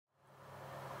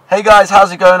Hey guys,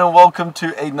 how's it going, and welcome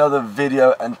to another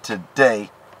video. And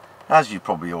today, as you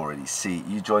probably already see,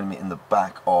 you join me in the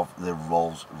back of the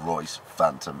Rolls Royce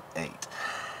Phantom 8.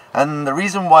 And the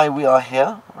reason why we are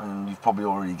here, and you've probably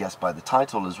already guessed by the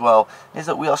title as well, is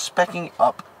that we are speccing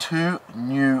up two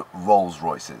new Rolls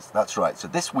Royces. That's right, so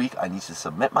this week I need to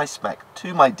submit my spec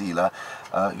to my dealer,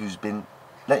 who's been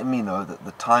letting me know that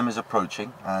the time is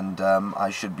approaching, and I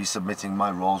should be submitting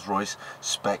my Rolls Royce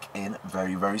spec in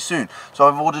very soon. So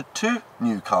I've ordered two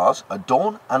new cars, a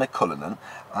Dawn and a Cullinan,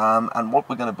 and what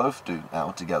we're going to both do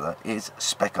now together is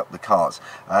spec up the cars.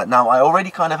 Now I already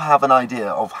kind of have an idea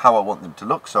of how I want them to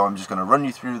look, so I'm just going to run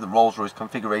you through the Rolls Royce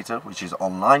configurator, which is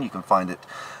online. You can find it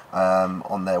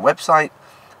on their website.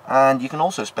 And you can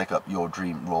also spec up your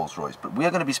dream Rolls Royce. But we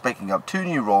are going to be specking up two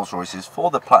new Rolls Royces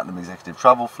for the Platinum Executive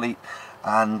Travel Fleet.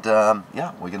 And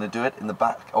yeah, we're going to do it in the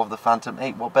back of the Phantom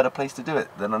 8. What better place to do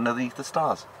it than underneath the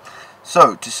stars?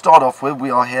 So to start off with, we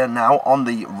are here now on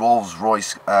the Rolls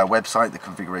Royce website, the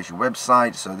configuration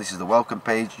website. So this is the welcome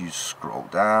page. You scroll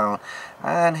down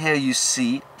and here you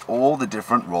see all the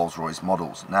different Rolls Royce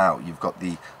models. Now you've got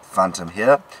the Phantom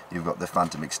here, you've got the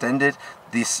Phantom Extended.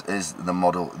 This is the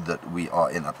model that we are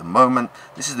in at the moment.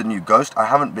 This is the new Ghost. I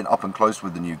haven't been up and close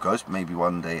with the new Ghost. Maybe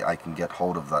one day I can get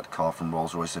hold of that car from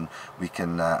Rolls Royce and we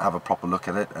can have a proper look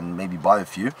at it and maybe buy a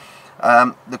few.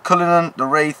 The Cullinan, the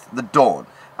Wraith, the Dawn.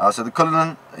 So the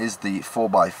Cullinan is the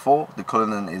 4x4. The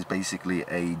Cullinan is basically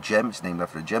a gem. It's named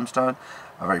after a gemstone,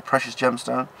 a very precious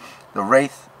gemstone. The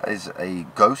Wraith is a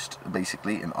ghost,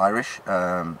 basically in Irish.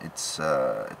 It's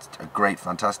a great,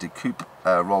 fantastic coupe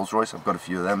Rolls Royce. I've got a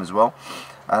few of them as well.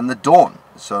 And the Dawn.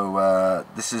 So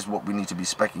this is what we need to be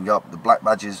specking up. The black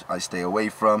badges I stay away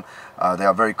from. They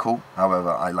are very cool.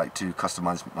 However, I like to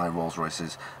customize my Rolls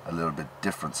Royces a little bit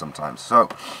different sometimes. So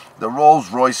the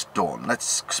Rolls Royce Dawn.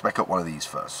 Let's spec up one of these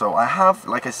first. So I have,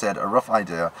 like I said, a rough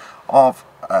idea of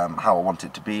how I want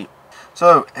it to be.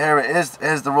 So here it is.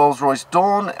 Here's the Rolls Royce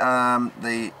Dawn.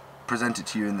 They present it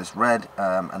to you in this red,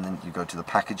 and then you go to the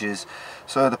packages.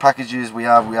 So the packages we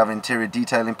have interior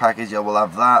detailing package. Yeah, we'll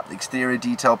have that. Exterior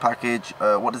detail package.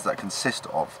 What does that consist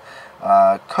of?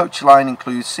 Coach line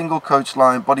includes single coach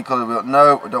line, body color.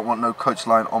 No, I don't want no coach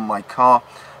line on my car.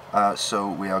 So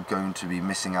we are going to be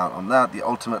missing out on that. The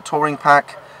ultimate touring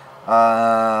pack.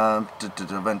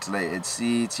 Ventilated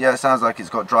seats. Yeah, it sounds like it's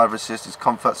got driver assist, it's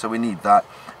comfort, so we need that.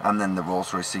 And then the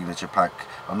Rolls Royce signature pack.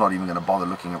 I'm not even going to bother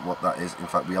looking at what that is. In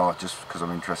fact, we are, just because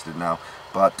I'm interested now.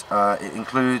 But it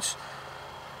includes,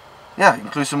 yeah, it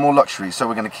includes some more luxury, so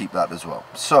we're going to keep that as well.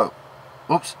 So,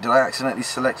 oops, did I accidentally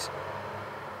select?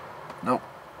 Nope.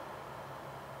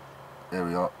 There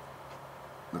we are.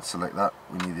 Let's select that.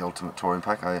 We need the ultimate touring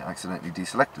pack. I accidentally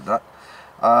deselected that.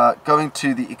 Going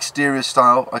to the exterior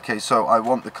style. Okay, so I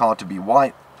want the car to be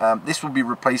white. This will be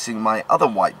replacing my other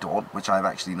white Dawn, which I've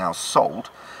actually now sold.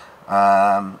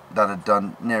 That had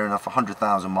done near enough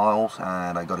 100,000 miles,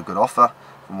 and I got a good offer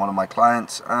from one of my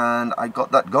clients, and I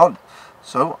got that gone.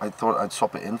 So I thought I'd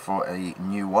swap it in for a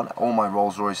new one. All my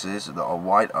Rolls Royces that are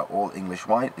white are all English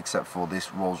white, except for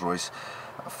this Rolls Royce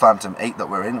Phantom 8 that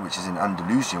we're in, which is in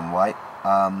Andalusian white.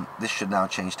 This should now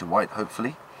change to white,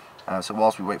 hopefully. So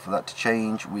whilst we wait for that to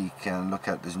change, we can look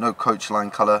at, there's no coach line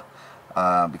colour,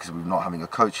 because we're not having a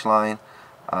coach line.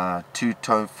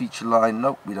 Two-tone feature line,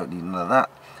 nope, we don't need none of that.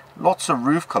 Lots of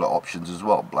roof colour options as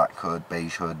well, black hood,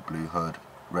 beige hood, blue hood,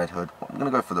 red hood. I'm going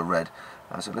to go for the red,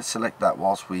 so let's select that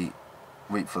whilst we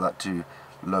wait for that to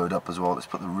load up as well. Let's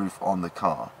put the roof on the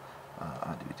car.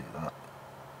 How do we do that?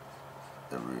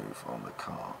 The roof on the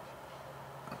car.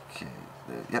 Okay,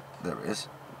 yep, there it is.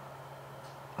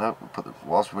 We'll put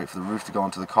whilst we wait for the roof to go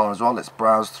onto the car as well, let's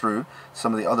browse through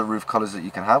some of the other roof colours that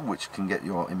you can have, which can get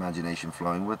your imagination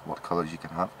flowing with what colours you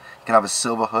can have. You can have a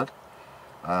silver hood.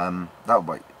 That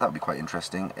would be quite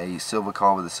interesting. A silver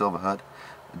car with a silver hood,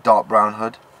 a dark brown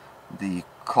hood, the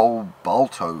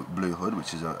cobalto blue hood,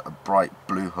 which is a bright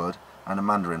blue hood, and a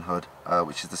mandarin hood,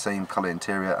 which is the same colour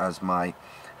interior as my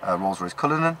Rolls Royce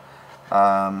Cullinan,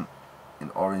 in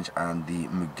orange, and the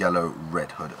Mugello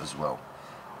red hood as well.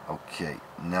 Okay,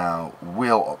 now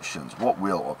wheel options. What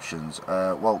wheel options?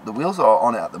 Well, the wheels that are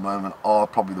on it at the moment are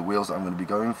probably the wheels that I'm going to be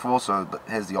going for. So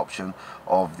here's the option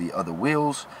of the other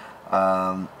wheels.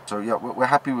 So yeah, we're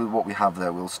happy with what we have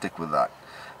there. We'll stick with that.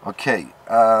 Okay,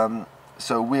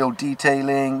 so wheel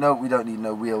detailing. No, we don't need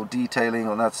no wheel detailing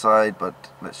on that side. But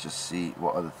let's just see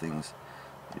what other things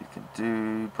you can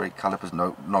do. Brake calipers.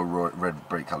 No red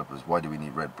brake calipers. Why do we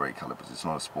need red brake calipers? It's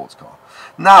not a sports car.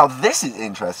 Now this is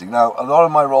interesting. Now a lot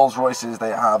of my Rolls Royces, they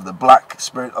have the black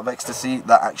Spirit of Ecstasy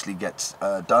that actually gets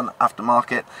done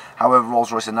aftermarket. However, Rolls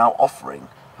Royce are now offering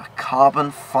A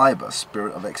carbon fiber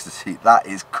Spirit of Ecstasy. That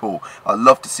is cool. I'd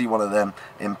love to see one of them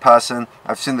in person.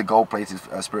 I've seen the gold-plated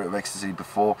Spirit of Ecstasy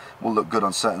before. Will look good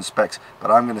on certain specs, but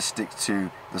I'm going to stick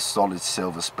to the solid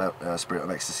silver Spirit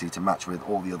of Ecstasy to match with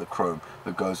all the other chrome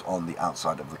that goes on the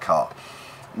outside of the car.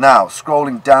 Now,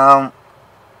 scrolling down,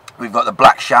 we've got the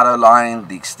black shadow line,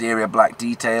 the exterior black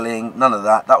detailing, none of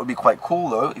that. That would be quite cool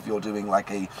though if you're doing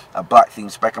like a black theme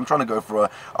spec. I'm trying to go for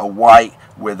a white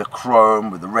with a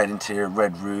chrome, with a red interior,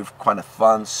 red roof, kind of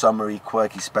fun, summery,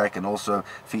 quirky spec, and also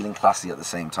feeling classy at the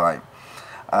same time.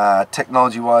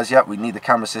 Technology wise, yeah, we need the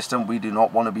camera system. We do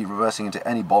not want to be reversing into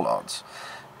any bollards.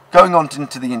 Going on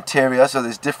into the interior, so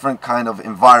there's different kind of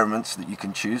environments that you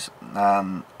can choose.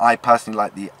 I personally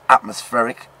like the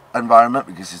atmospheric environment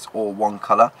because it's all one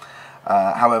color.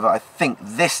 However, I think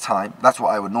this time, that's what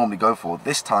I would normally go for.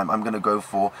 This time I'm going to go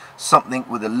for something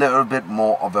with a little bit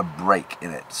more of a break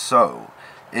in it. So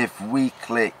if we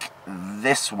click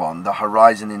this one, the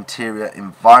Horizon Interior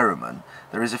Environment,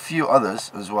 there is a few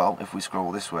others as well. If we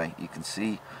scroll this way, you can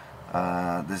see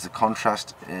there's a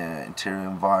contrast interior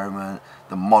environment,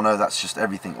 the mono, that's just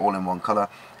everything all in one color.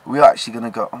 We're actually going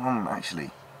to go,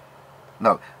 actually,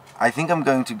 no, I think I'm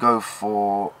going to go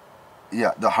for,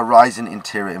 yeah, the Horizon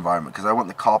Interior Environment, because I want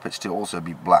the carpets to also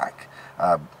be black.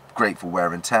 Great for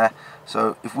wear and tear.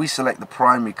 So if we select the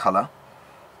primary color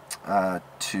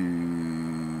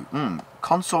to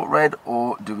Consort Red,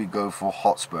 or do we go for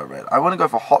Hotspur Red? I want to go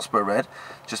for Hotspur Red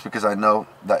just because I know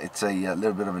that it's a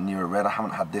little bit of a newer red. I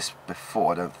haven't had this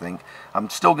before, I don't think. I'm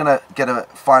still going to get a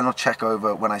final check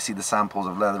over when I see the samples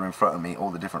of leather in front of me,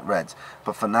 all the different reds.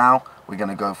 But for now, we're going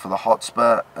to go for the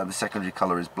Hotspur. The secondary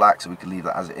color is black, so we can leave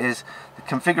that as it is. The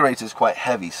configurator is quite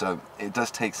heavy, so it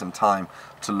does take some time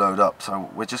to load up.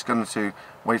 So we're just going to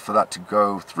wait for that to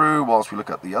go through whilst we look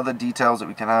at the other details that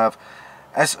we can have.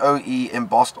 SOE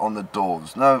embossed on the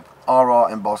doors. No. RR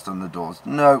embossed on the doors.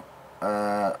 No.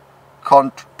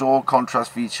 Door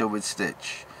contrast feature with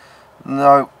stitch.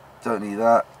 No. Don't need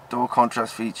that. Door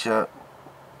contrast feature.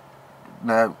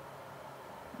 No.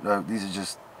 No. These are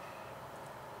just...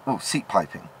 Oh, seat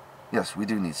piping. Yes, we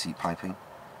do need seat piping.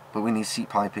 But we need seat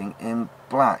piping in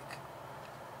black.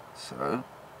 So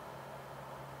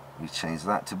we change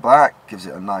that to black. Gives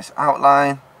it a nice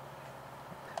outline.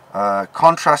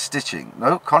 Contrast stitching.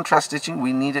 No, contrast stitching,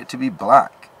 we need it to be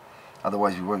black.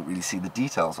 Otherwise we won't really see the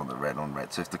details on the red on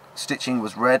red. So if the stitching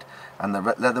was red and the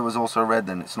leather was also red,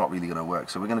 then it's not really going to work.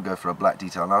 So we're going to go for a black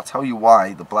detail. And I'll tell you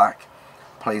why the black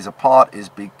plays a part is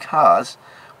because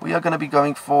we are going to be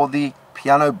going for the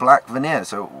piano black veneer.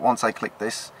 So once I click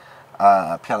this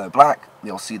piano black,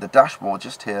 you'll see the dashboard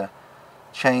just here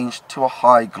changed to a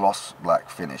high gloss black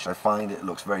finish. I find it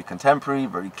looks very contemporary,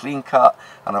 very clean cut,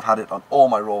 and I've had it on all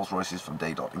my Rolls Royces from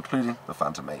day dot, including the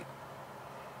Phantom 8.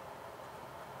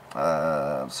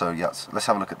 So yes, let's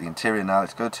have a look at the interior now.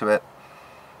 Let's go to it.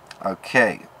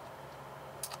 Okay,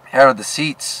 here are the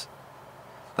seats.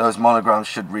 Those monograms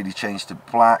should really change to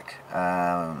black.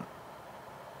 The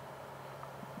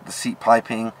seat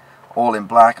piping, all in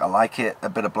black. I like it. A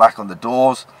bit of black on the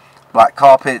doors, black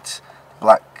carpets,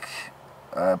 black.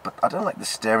 But I don't like the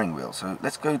steering wheel, so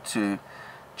let's go to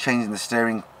changing the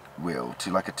steering wheel to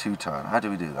like a two-tone. How do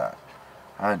we do that?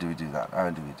 How do we do that? How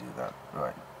do we do that?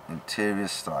 Right, interior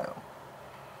style.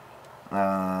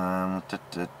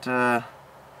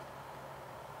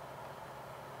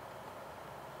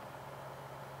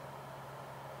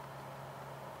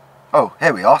 Oh,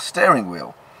 here we are, steering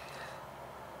wheel.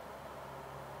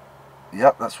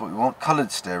 Yep, that's what we want,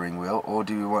 coloured steering wheel. Or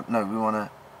do we want, no, we want to,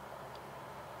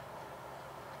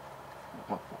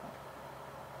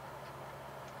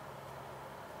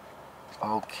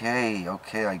 okay,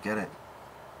 I get it.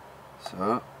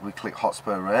 So we click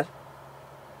Hotspur Red.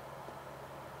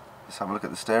 Let's have a look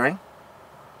at the steering.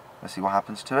 Let's see what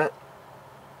happens to it.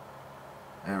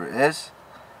 Here it is.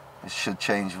 It should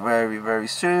change very, very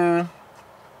soon.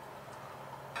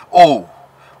 Oh,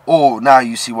 now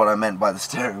you see what I meant by the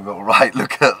steering wheel, right?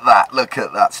 Look at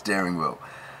that steering wheel.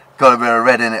 Got a bit of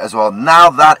red in it as well. Now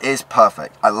that is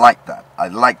perfect. I like that. I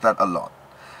like that a lot.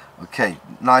 Okay,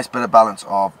 nice bit of balance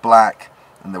of black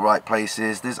in the right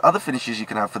places. There's other finishes you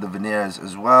can have for the veneers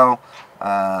as well.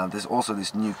 There's also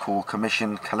this new cool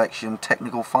Commission Collection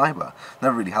Technical Fiber.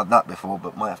 Never really had that before,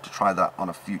 but might have to try that on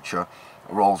a future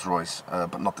Rolls Royce,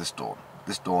 but not this Dawn.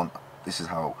 This Dawn, this is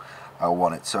how I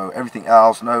want it. So everything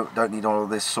else, no, don't need all of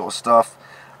this sort of stuff.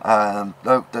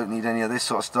 No, don't need any of this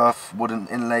sort of stuff. Wooden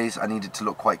inlays, I need it to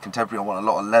look quite contemporary. I want a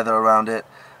lot of leather around it.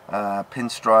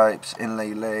 Pinstripes,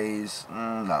 inlay lays,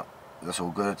 no. that's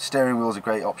all good. Steering wheel's a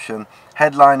great option.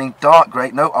 Headlining, dark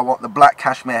grey. No, I want the black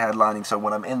cashmere headlining, so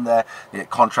when I'm in there, you get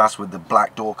contrast with the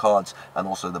black door cards and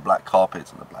also the black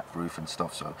carpets and the black roof and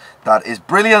stuff. So that is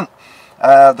brilliant.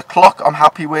 The clock I'm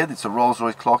happy with. It's a Rolls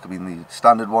Royce clock. I mean, the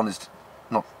standard one is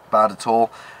not bad at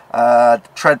all.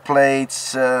 Tread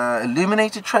plates,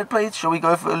 illuminated tread plates. Shall we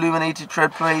go for illuminated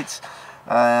tread plates?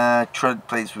 Tread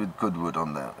plates with good wood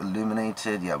on there.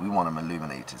 Illuminated, yeah, we want them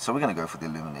illuminated. So we're going to go for the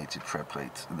illuminated tread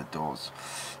plates in the doors.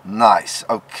 Nice.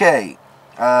 Okay.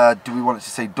 Do we want it to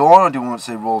say Dawn or do we want it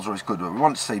to say Rolls Royce Goodwood? We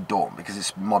want it to say Dawn because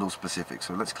it's model specific.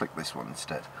 So let's click this one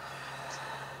instead.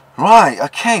 Right,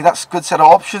 okay, that's a good set of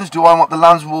options. Do I want the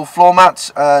Lanswool floor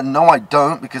mats? No, I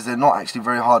don't, because they're not actually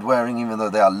very hard wearing, even though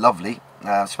they are lovely.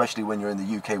 Especially when you're in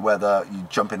the UK weather, you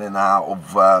jumping in and out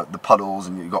of the puddles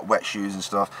and you've got wet shoes and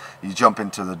stuff, you jump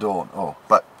into the Dawn. Oh,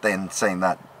 but then saying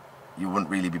that, you wouldn't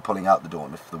really be pulling out the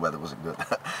Dawn if the weather wasn't good.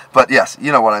 But yes,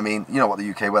 you know what I mean. You know what the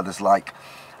UK weather's like.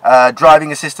 Driving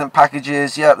assistant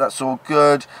packages, yep, that's all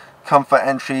good. Comfort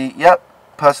entry, yep.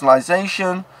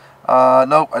 Personalization.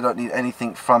 Nope, I don't need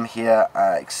anything from here.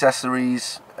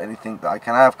 Accessories, anything that I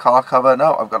can have. Car cover,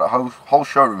 no, I've got a whole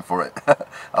showroom for it.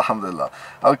 Alhamdulillah.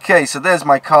 Okay, so there's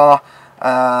my car.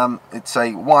 It's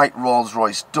a white Rolls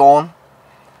Royce Dawn,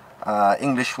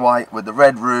 English white with the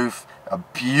red roof, a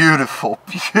beautiful,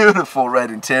 beautiful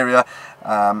red interior.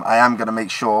 I am going to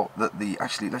make sure that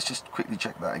actually, let's just quickly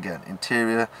check that again.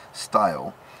 Interior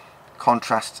style,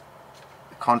 contrast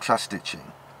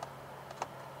stitching.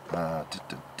 Okay,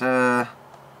 did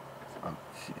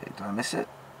I miss it?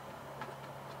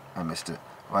 I missed it.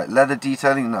 Right, leather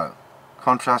detailing, no.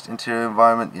 Contrast interior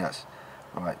environment, yes.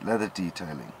 Right, leather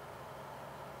detailing.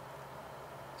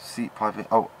 Seat piping,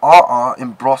 oh, RR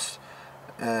embossed,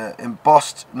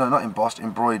 no, not embossed,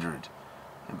 embroidered.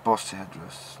 Embossed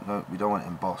headrest, no, we don't want it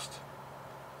embossed.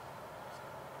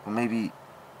 Or maybe,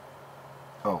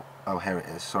 oh, here it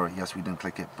is, sorry, yes, we didn't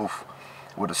click it, poof.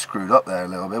 Would have screwed up there a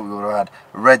little bit. We would have had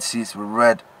red seats with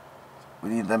red. We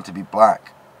need them to be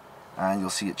black, and you'll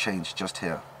see it change just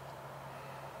here.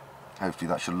 Hopefully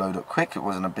that should load up quick. It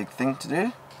wasn't a big thing to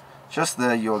do. Just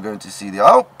there you are going to see the,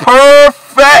 oh,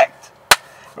 perfect!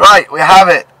 Right, we have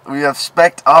it. We have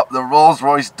spec'd up the Rolls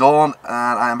Royce Dawn,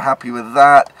 and I am happy with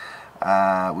that.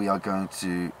 We are going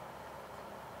to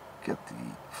get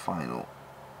the final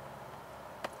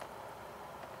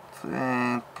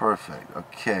thing. Perfect.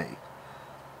 Okay.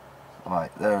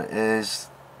 Right, there it is.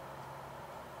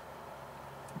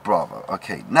 Bravo.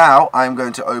 Okay, now I'm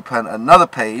going to open another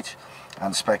page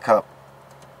and spec up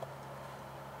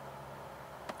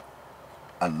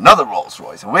another Rolls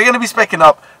Royce. And we're going to be specking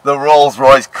up the Rolls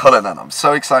Royce Cullinan. I'm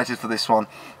so excited for this one.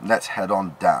 Let's head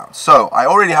on down. So, I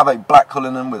already have a black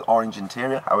Cullinan with orange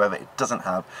interior. However, it doesn't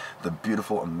have the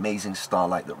beautiful, amazing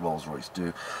starlight that Rolls Royce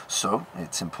do. So,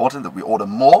 it's important that we order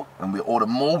more, and we order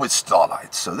more with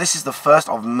starlights. So, this is the first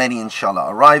of many,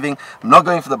 inshallah, arriving. I'm not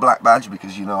going for the black badge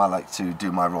because, you know, I like to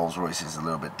do my Rolls Royces a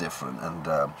little bit different. And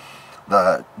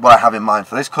what I have in mind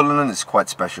for this Cullinan is quite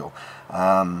special.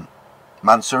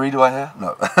 Mansouri, do I hear?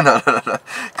 No. No.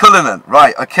 Cullinan,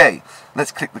 right, okay.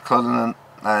 Let's click the Cullinan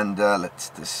and let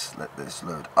this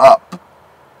load up.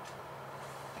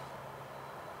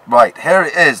 Right, here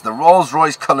it is, the Rolls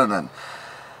Royce Cullinan.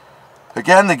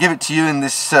 Again, they give it to you in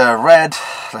this red.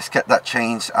 Let's get that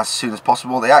changed as soon as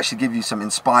possible. They actually give you some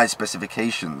inspired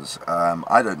specifications.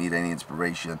 I don't need any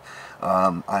inspiration.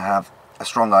 I have a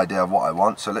strong idea of what I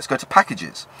want, so let's go to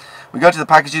packages. We go to the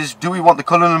packages. Do we want the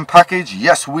Cullinan package?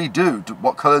 Yes, we do.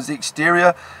 What colour is the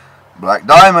exterior? Black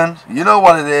diamond. You know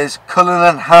what it is.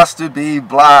 Cullinan has to be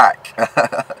black.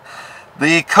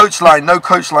 The coach line. No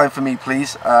coach line for me,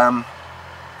 please.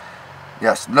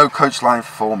 Yes, no coach line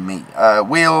for me.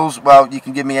 Wheels. Well, you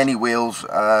can give me any wheels.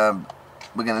 We're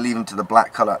going to leave them to the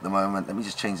black colour at the moment. Let me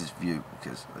just change this view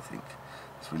because I think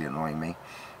it's really annoying me.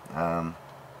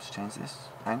 Let's change this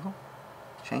angle.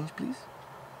 Change, please.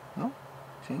 No?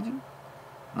 Changing?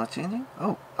 Not changing?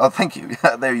 Oh, thank you.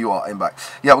 There you are, in back.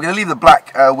 Yeah, we're going to leave the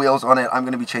black wheels on it. I'm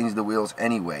going to be changing the wheels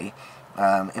anyway.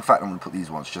 In fact, I'm going to put these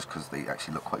ones just because they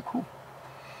actually look quite cool.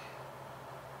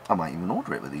 I might even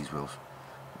order it with these wheels.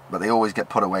 But they always get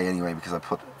put away anyway because I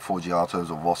put 4Giatos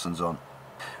or Vossens on.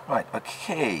 Right,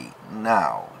 okay.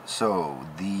 Now, so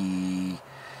the...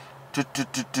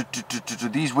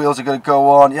 These wheels are going to go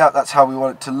on. Yeah, that's how we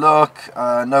want it to look.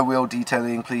 No wheel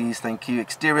detailing, please. Thank you.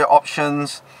 Exterior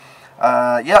options.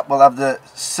 Yeah, we'll have the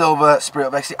silver Spirit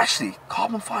of Ecstasy. Actually,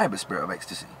 carbon fiber Spirit of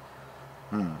Ecstasy.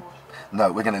 No,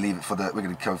 we're going to leave it for the, we're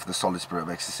going to go for the solid Spirit of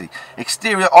Ecstasy.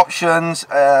 Exterior options,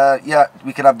 yeah,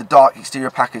 we could have the dark exterior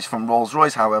package from Rolls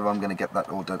Royce. However, I'm going to get that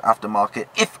all done aftermarket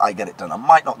if I get it done. I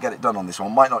might not get it done on this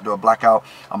one, might not do a blackout.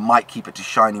 I might keep it to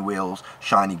shiny wheels,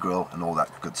 shiny grille, and all that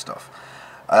good stuff.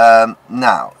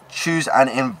 Now, choose an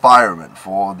environment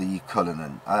for the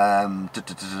Cullinan.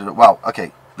 Well,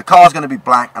 okay, the car's going to be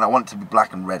black, and I want it to be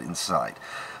black and red inside.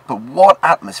 But what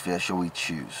atmosphere shall we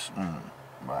choose?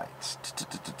 Right.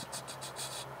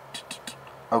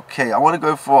 Okay, I want to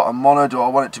go for a mono. Do I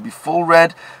want it to be full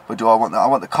red, or do I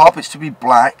want the carpets to be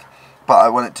black, but I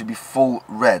want it to be full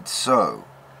red? So,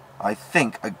 I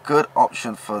think a good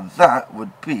option for that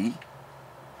would be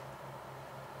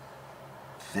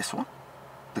this one,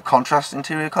 the contrast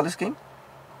interior color scheme,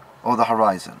 or the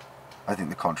Horizon. I think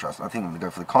the contrast. I think I'm going to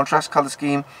go for the contrast color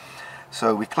scheme.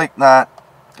 So we click that.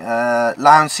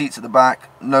 Lounge seats at the back.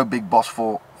 No big boss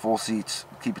four seats.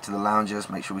 Keep it to the loungers.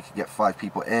 Make sure we can get 5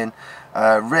 people in.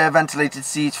 Rear ventilated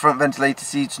seats, front ventilated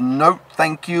seats. No,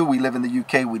 thank you. We live in the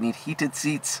UK. We need heated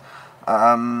seats.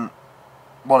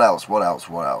 What else? What else?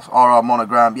 What else? RR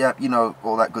monogram. Yep, you know,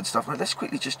 all that good stuff. Let's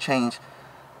quickly just change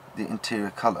the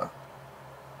interior color.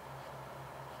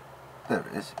 There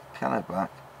it is. Piano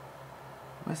black.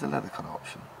 Where's the leather color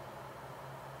option?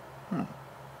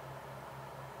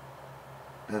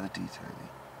 Leather detailing.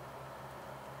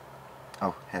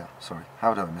 Oh, here, sorry.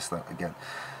 How did I miss that again?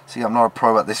 See, I'm not a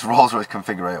pro at this Rolls Royce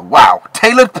configurator. Wow!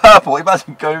 Tailored purple!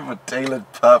 Imagine going for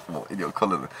tailored purple in your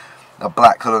colour. A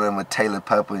black colour then with tailored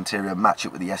purple interior. Match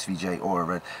it with the SVJ or a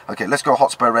red. Okay, let's go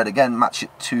Hotspur red again. Match it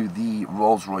to the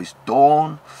Rolls Royce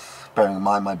Dawn. Bearing in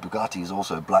mind my Bugatti is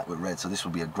also black with red, so this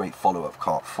will be a great follow-up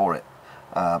car for it.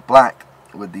 Black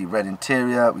with the red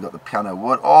interior. We got the piano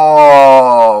wood.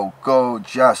 Oh,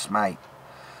 gorgeous, mate.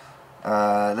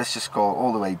 Let's just go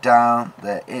all the way down.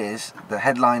 There is the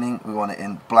headlining. We want it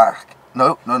in black.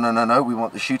 No. We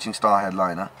want the shooting star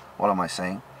headliner. What am I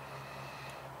saying?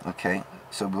 Okay,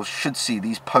 so we should see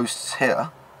these posts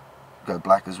here go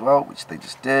black as well, which they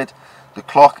just did. The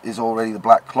clock is already the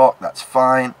black clock. That's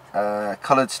fine.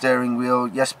 Coloured steering wheel.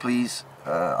 Yes, please.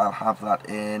 I'll have that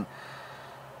in.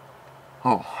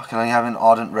 Oh, can I have an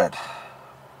ardent red?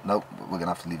 Nope, we're going to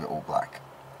have to leave it all black.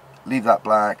 Leave that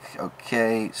black.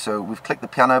 Okay, so we've clicked the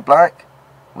piano black.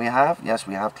 We have, yes,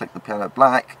 we have clicked the piano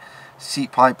black.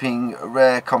 Seat piping,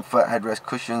 rare comfort, headrest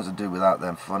cushions. I'll do without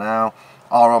them for now.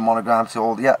 RR monogram to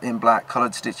all, yeah, in black.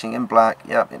 Coloured stitching in black.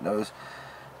 Yep, it knows.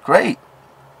 Great.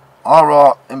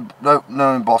 RR,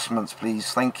 no embossments,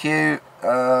 please. Thank you.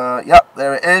 Yep,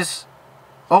 there it is.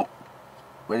 Oh,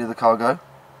 where did the car go?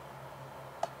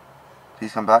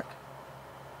 Please come back.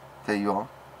 There you are.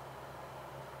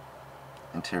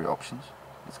 Interior options.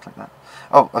 Let's click that.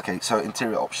 Oh, okay, so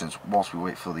interior options whilst we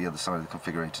wait for the other side of the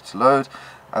configurator to load.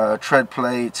 Tread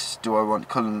plates. Do I want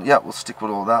Cullinan? Yeah, we'll stick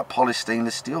with all that. Polished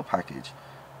stainless steel package.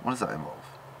 What does that involve?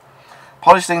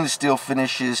 Polished stainless steel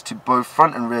finishes to both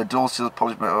front and rear door seals.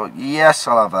 Polished metal. Yes,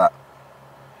 I'll have that.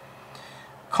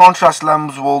 Contrast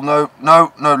lambs wool. No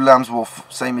lambs wool.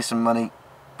 Save me some money.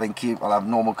 Thank you. I'll have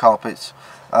normal carpets.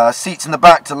 Seats in the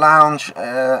back to lounge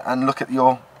and look at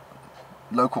your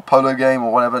local polo game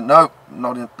or whatever. No,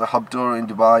 not in the hub door in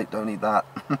Dubai. Don't need that.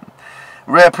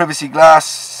 Rear privacy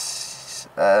glass.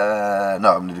 No, I'm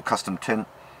going to do custom tin.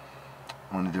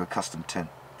 I'm going to do a custom tin.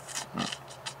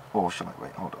 Or shall I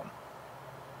wait? Hold on.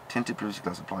 Tinted privacy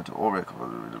glass applied to all rear.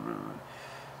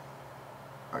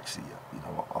 Actually, yeah. You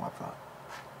know what? I'll have that.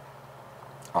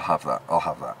 I'll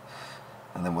have that.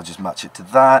 And then we'll just match it to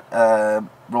that.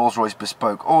 Rolls Royce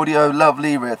bespoke audio,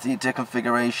 lovely. Rear theatre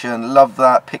configuration, love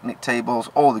that. Picnic tables,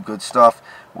 all the good stuff.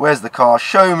 Where's the car?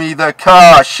 Show me the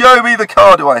car. Show me the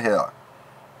car. Do I hear?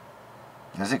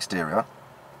 There's exterior.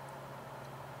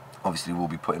 Obviously, we'll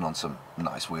be putting on some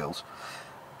nice wheels,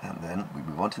 and then we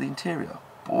move on to the interior.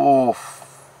 Oof.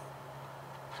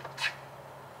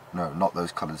 No, not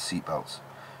those coloured seat belts.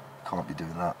 Can't be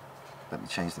doing that. Let me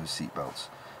change those seat belts.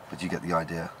 But you get the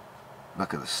idea.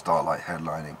 Look at the Starlight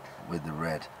headlining with the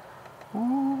red.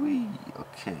 Ooh-wee.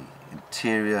 Okay,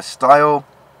 interior style.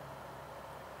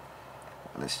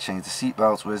 Let's change the seat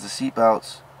belts. Where's the seat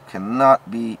belts?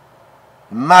 Cannot be.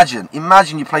 Imagine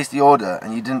you placed the order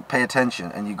and you didn't pay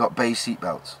attention and you got beige seat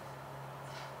belts.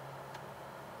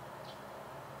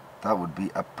 That would be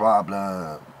a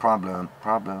problem.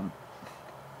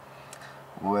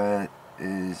 Where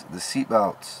is the seat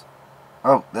belts?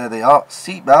 Oh, there they are.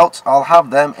 Seat belts. I'll have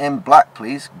them in black,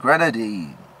 please.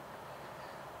 Grenadine.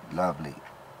 Lovely.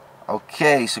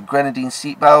 Okay, so grenadine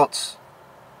seat belts.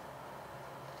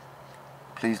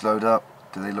 Please load up.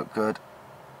 Do they look good?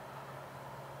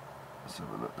 Let's have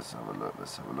a look, let's have a look,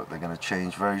 let's have a look. They're going to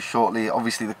change very shortly.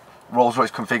 Obviously the Rolls Royce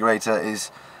configurator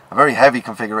is a very heavy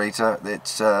configurator.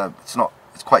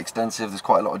 It's quite extensive. There's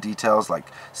quite a lot of details like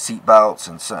seat belts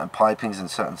and certain pipings and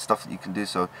certain stuff that you can do,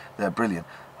 so they're brilliant.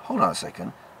 Hold on a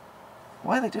second.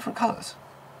 Why are they different colours?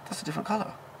 That's a different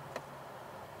colour.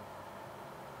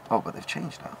 Oh, but they've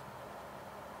changed now.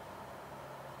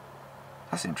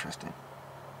 That's interesting.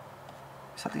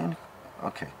 Is that the only...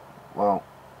 Okay, well...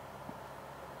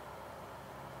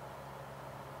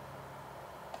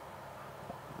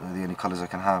 They're the only colours I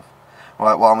can have.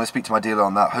 Right, well, I'm going to speak to my dealer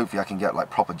on that. Hopefully I can get like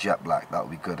proper jet black. That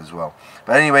would be good as well.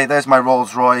 But anyway, there's my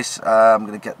Rolls Royce. I'm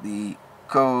going to get the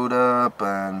code up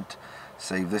and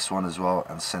save this one as well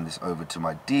and send this over to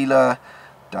my dealer.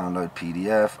 Download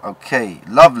PDF. Okay,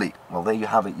 lovely. Well, there you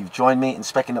have it. You've joined me in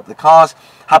specking up the cars.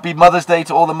 Happy Mother's Day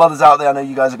to all the mothers out there. I know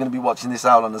you guys are going to be watching this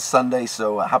out on a Sunday,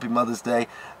 so happy Mother's Day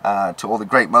to all the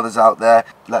great mothers out there.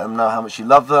 Let them know how much you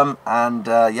love them, and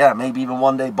yeah, maybe even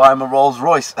one day buy them a Rolls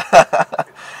Royce.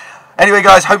 Anyway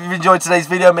guys, hope you've enjoyed today's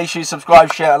video. Make sure you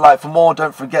subscribe, share and like for more.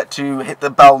 Don't forget to hit the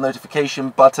bell notification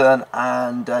button,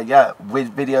 and yeah,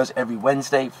 with videos every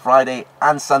Wednesday, Friday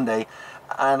and Sunday,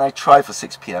 and I try for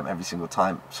 6 PM every single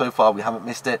time. So far we haven't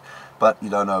missed it, but you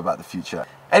don't know about the future.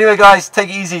 Anyway guys, take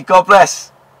it easy. God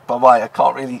bless. Bye bye. I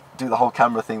can't really do the whole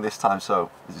camera thing this time,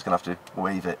 so we're just gonna have to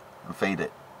wave it and fade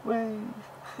it. Wave.